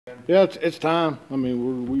Yeah, it's time. I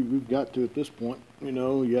mean, we've got to at this point. You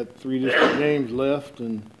know, you got 3 district games left,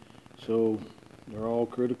 and so they're all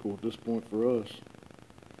critical at this point for us.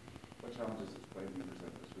 What challenges does Plainview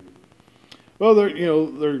present this week? Well,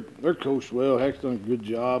 they're coached well. Hack's done a good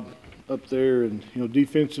job up there, and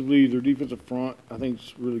defensively, their defensive front I think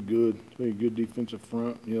is really good. Very good defensive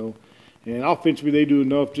front. And offensively they do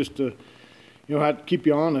enough just to have to keep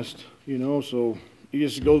you honest. So it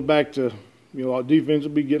just goes back to our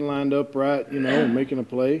defensively getting lined up right, and making a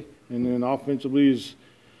play, and then offensively is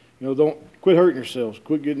don't quit hurting yourselves,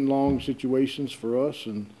 quit getting long situations for us,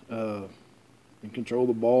 and control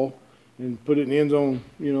the ball and put it in the end zone.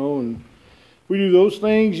 And if we do those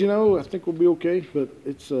things, I think we'll be okay. But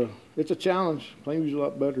it's a challenge. Plainview's a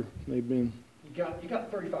lot better than they've been. You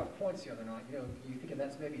got 35 points the other night. You thinking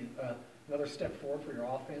that's maybe another step forward for your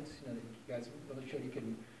offense? That you guys really showed you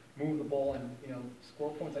can move the ball and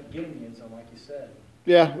score points, like getting the end zone, like you said.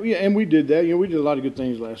 Yeah, and we did that. We did a lot of good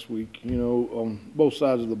things last week. On both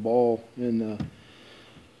sides of the ball, and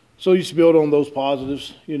so you just build on those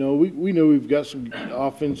positives. We know we've got some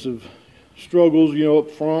offensive struggles,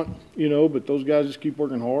 up front, but those guys just keep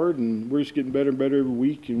working hard, and we're just getting better and better every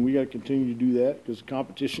week, and we got to continue to do that because the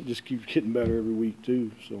competition just keeps getting better every week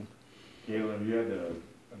too. So, Gaylon, you had to,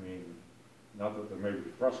 not that they're maybe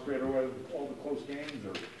frustrated with all the close games,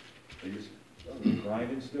 or they just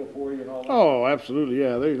grinding still for you and all that? Oh, absolutely,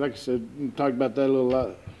 yeah. Like I said, we talked about that a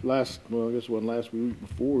little well, I guess it wasn't last week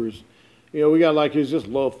before. We got it's just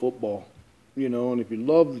love football. And if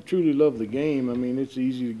you truly love the game, it's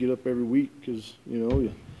easy to get up every week because,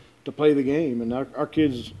 to play the game. And our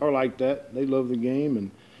kids are like that. They love the game.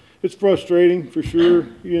 And it's frustrating for sure,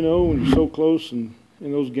 when you're so close in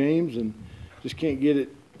those games and just can't get it,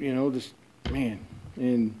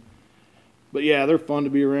 But, yeah, they're fun to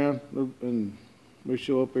be around. And they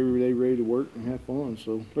show up every day ready to work and have fun.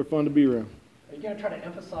 So they're fun to be around. Are you going to try to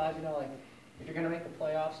emphasize, if you're going to make the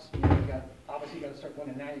playoffs, obviously you got to start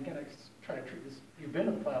winning now. You got to try to treat this. You've been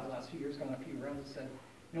in the playoffs the last few years, gone a few rounds, and said,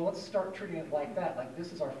 let's start treating it like that. Like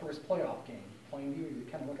this is our first playoff game. Plainview, are you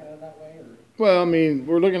kind of looking at it that way, or? Well,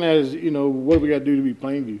 we're looking at it as what do we got to do to be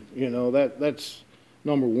Plainview? That's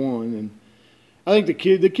number one, and I think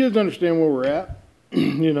the kids understand where we're at,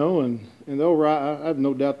 and they'll rise. I have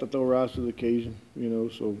no doubt that they'll rise to the occasion. So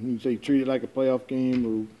you can say treat it like a playoff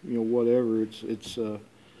game or whatever. It's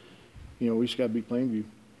we just got to be Plainview.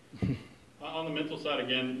 On the mental side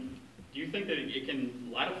again, do you think that it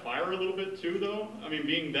can light a fire a little bit too, though?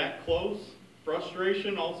 Being that close,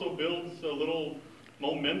 frustration also builds a little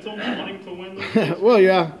momentum wanting to win this game? Well,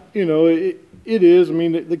 yeah, it is.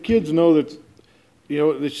 The kids know that,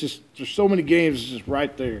 it's just there's so many games just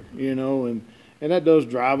right there, and that does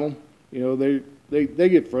drive them. They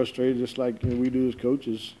get frustrated just like we do as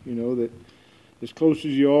coaches, that as close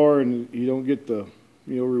as you are and you don't get the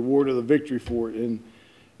reward of the victory for it. And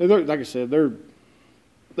like I said,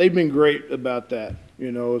 they've been great about that,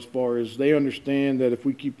 as far as they understand that if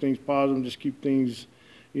we keep things positive, just keep things,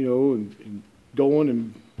 and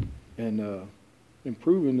going and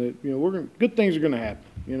improving, that good things are going to happen.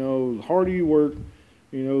 The harder you work,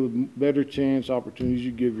 the better chance, opportunities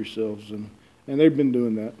you give yourselves, and they've been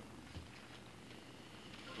doing that.